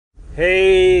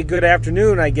Hey, good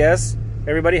afternoon, I guess.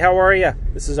 Everybody, how are you?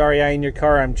 This is REI in Your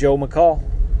Car. I'm Joe McCall.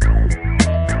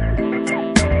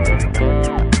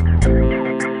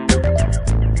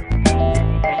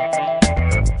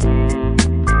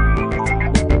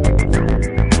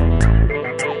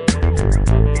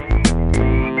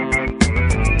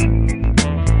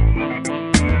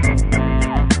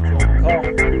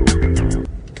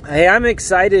 Hey, I'm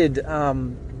excited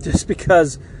just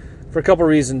because, for a couple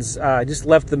reasons. I just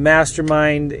left the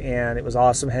mastermind, and it was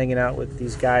awesome hanging out with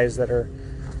these guys that are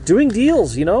doing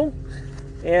deals, you know?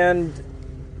 And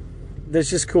that's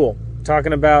just cool.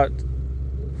 Talking about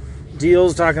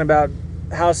deals, talking about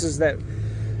houses that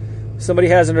somebody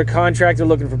has under contract, they're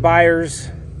looking for buyers.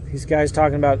 These guys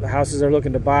talking about the houses they're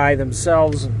looking to buy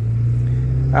themselves.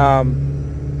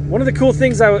 One of the cool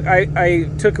things I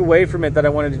took away from it that I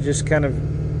wanted to just kind of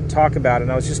talk about, and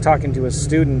I was just talking to a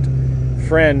student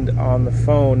friend on the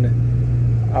phone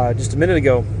just a minute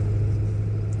ago.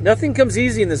 Nothing comes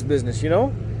easy in this business, you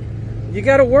know? You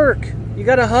got to work. You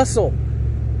got to hustle.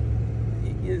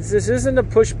 This isn't a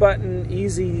push button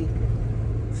easy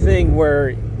thing where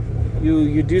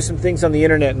you do some things on the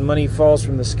internet and money falls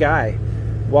from the sky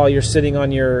while you're sitting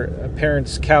on your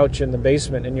parents' couch in the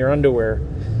basement in your underwear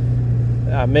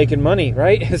making money,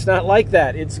 right? It's not like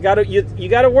that. It's you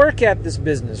got to work at this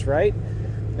business, right?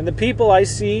 And the people I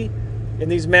see in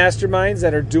these masterminds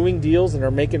that are doing deals and are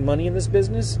making money in this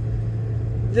business,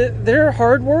 they're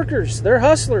hard workers. They're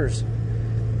hustlers.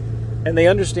 And they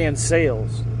understand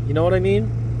sales. You know what I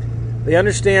mean? They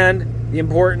understand the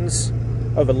importance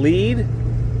of a lead.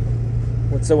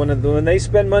 So when they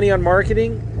spend money on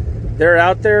marketing, they're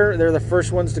out there. They're the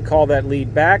first ones to call that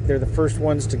lead back. They're the first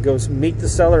ones to go meet the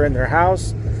seller in their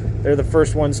house. They're the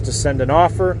first ones to send an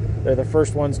offer. They're the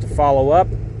first ones to follow up.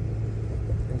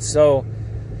 And so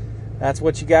that's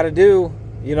what you got to do,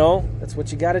 you know? That's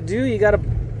what you got to do. You got to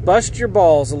bust your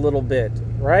balls a little bit,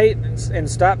 right? And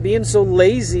stop being so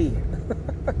lazy.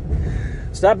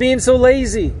 Stop being so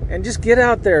lazy and just get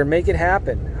out there and make it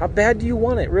happen. How bad do you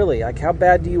want it, really? Like, how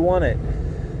bad do you want it?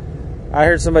 I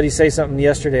heard somebody say something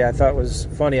yesterday I thought was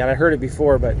funny, and I heard it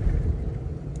before, but,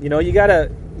 you know, you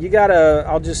gotta,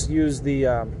 I'll just use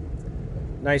the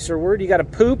nicer word, you gotta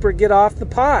poop or get off the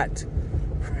pot,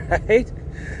 right?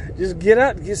 Just get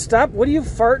up, just stop. What are you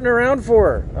farting around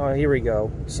for? Oh, here we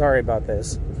go. Sorry about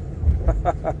this.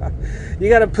 You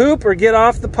gotta poop or get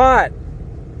off the pot.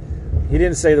 He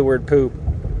didn't say the word poop.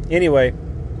 Anyway,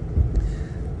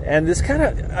 and this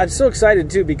I'm so excited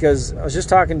too, because I was just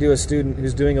talking to a student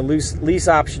who's doing a lease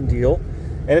option deal,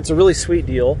 and it's a really sweet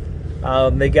deal.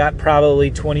 They got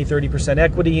probably 20-30%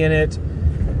 equity in it.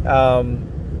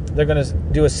 They're going to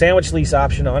do a sandwich lease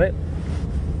option on it,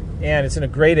 and it's in a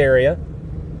great area.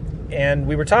 And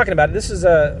we were talking about it. This is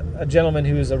a gentleman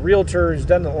who's a realtor, who's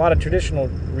done a lot of traditional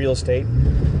real estate,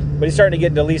 but he's starting to get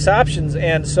into lease options.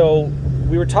 And so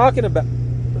we were talking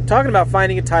about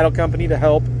finding a title company to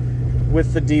help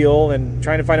with the deal, and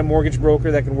trying to find a mortgage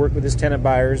broker that can work with his tenant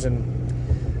buyers, and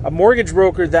a mortgage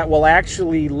broker that will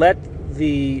actually let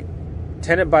the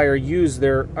tenant buyer use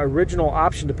their original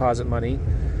option deposit money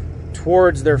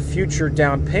towards their future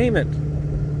down payment.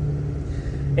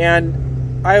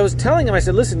 And I was telling him, I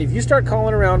said, listen, if you start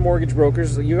calling around mortgage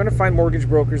brokers, you're going to find mortgage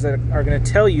brokers that are going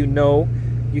to tell you, no,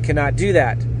 you cannot do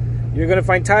that. You're going to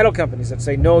find title companies that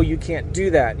say, no, you can't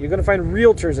do that. You're going to find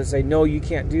realtors that say, no, you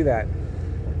can't do that.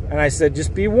 And I said,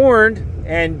 just be warned,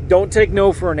 and don't take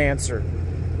no for an answer.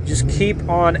 Just keep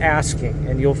on asking,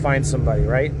 and you'll find somebody,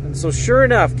 right? And so sure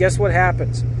enough, guess what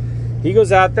happens? He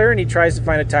goes out there, and he tries to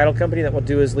find a title company that will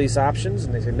do his lease options,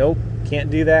 and they say, nope, can't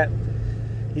do that.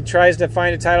 He tries to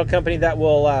find a title company that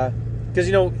will, because,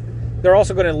 you know, they're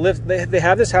also going to list, they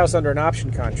have this house under an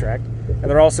option contract, and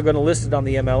they're also going to list it on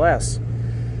the MLS.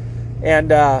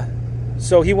 And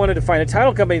so he wanted to find a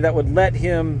title company that would let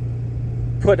him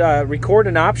record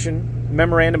an option,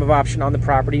 memorandum of option on the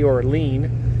property, or a lien.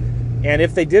 And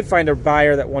if they did find a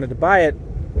buyer that wanted to buy it,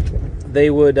 they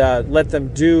would let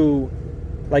them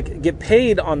get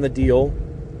paid on the deal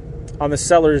on the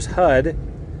seller's HUD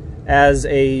as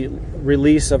a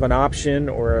release of an option,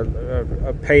 or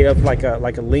a pay of like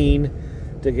a lien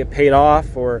to get paid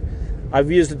off. Or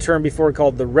I've used a term before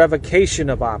called the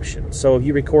revocation of option. So if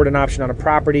you record an option on a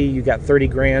property, you got 30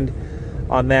 grand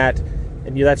on that,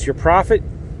 and that's your profit.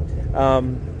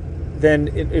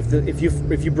 Then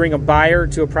if you bring a buyer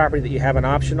to a property that you have an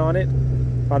option on it,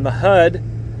 on the HUD,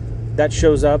 that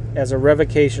shows up as a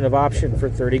revocation of option for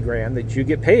 30 grand that you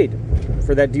get paid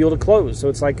for that deal to close. So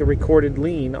it's like a recorded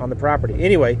lien on the property.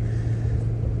 Anyway,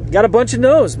 got a bunch of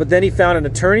no's, but then he found an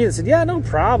attorney that said, yeah, no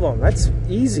problem. That's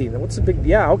easy. What's the big,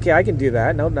 yeah, okay, I can do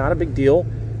that. No, not a big deal.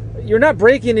 you're not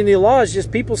breaking any laws,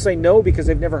 just people say no because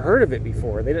they've never heard of it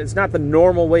before. It's not the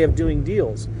normal way of doing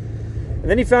deals. And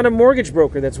then he found a mortgage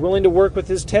broker that's willing to work with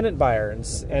his tenant buyer.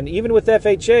 And even with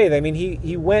FHA, I mean,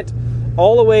 he went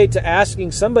all the way to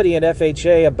asking somebody at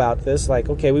FHA about this, like,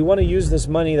 okay, we want to use this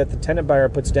money that the tenant buyer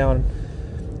puts down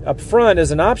up front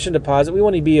as an option deposit. We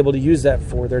want to be able to use that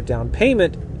for their down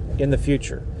payment in the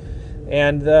future.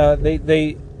 And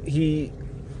he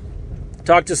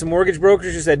talked to some mortgage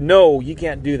brokers who said, no, you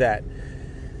can't do that.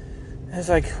 I was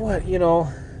like, what,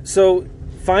 So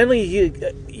finally, he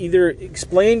either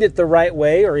explained it the right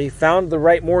way or he found the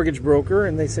right mortgage broker,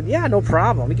 and they said, yeah, no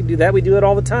problem. We can do that. We do it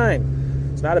all the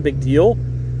time. It's not a big deal.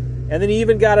 And then he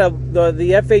even got the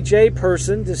FHA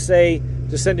person to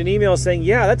send an email saying,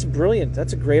 yeah, that's brilliant.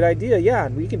 That's a great idea. Yeah,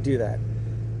 we can do that.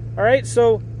 All right,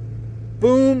 so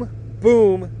boom,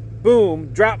 boom,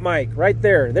 boom, drop mic right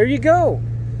there. There you go.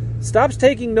 Stops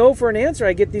taking no for an answer.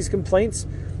 I get these complaints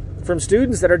from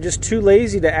students that are just too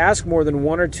lazy to ask more than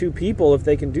one or two people if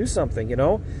they can do something,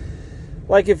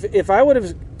 Like if I would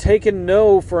have taken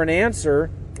no for an answer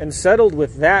and settled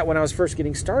with that when I was first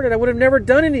getting started, I would have never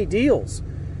done any deals.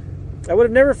 I would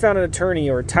have never found an attorney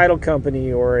or a title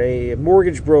company or a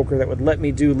mortgage broker that would let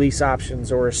me do lease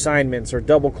options or assignments or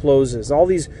double closes, all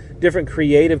these different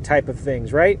creative type of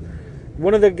things, right?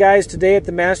 One of the guys today at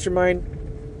the mastermind,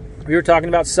 we were talking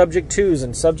about subject twos,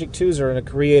 and subject twos are a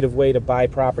creative way to buy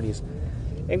properties.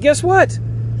 And guess what?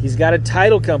 He's got a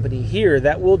title company here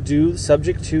that will do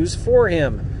subject twos for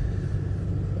him.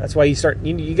 That's why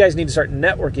you guys need to start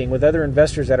networking with other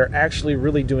investors that are actually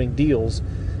really doing deals,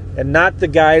 and not the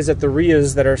guys at the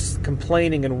RIAs that are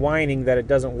complaining and whining that it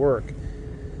doesn't work.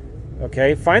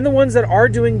 Okay? Find the ones that are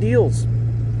doing deals.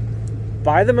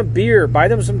 Buy them a beer, buy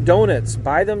them some donuts,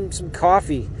 buy them some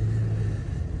coffee,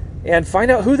 and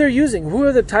find out who they're using. Who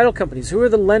are the title companies? Who are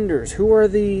the lenders? Who are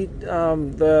the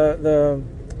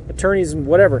attorneys and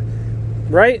whatever,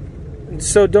 right?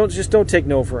 So don't take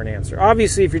no for an answer.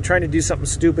 Obviously, if you're trying to do something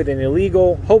stupid and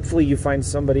illegal, hopefully you find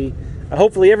somebody.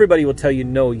 Hopefully everybody will tell you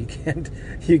no, you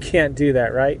can't do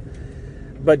that, right?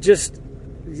 But just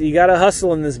you got to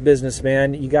hustle in this business,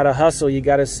 man. You got to hustle. You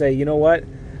got to say, you know what?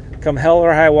 Come hell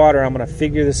or high water, I'm going to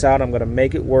figure this out. I'm going to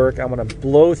make it work. I'm going to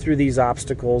blow through these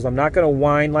obstacles. I'm not going to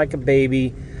whine like a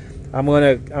baby. I'm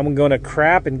going to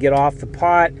crap and get off the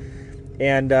pot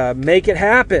and make it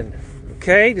happen.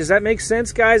 Okay? Does that make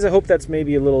sense, guys? I hope that's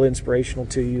maybe a little inspirational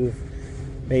to you.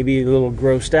 Maybe a little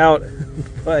grossed out,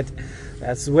 but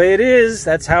that's the way it is.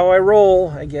 That's how I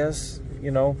roll, I guess.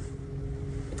 All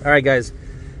right, guys.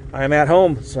 I'm at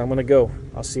home, so I'm going to go.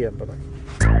 I'll see you. Bye-bye.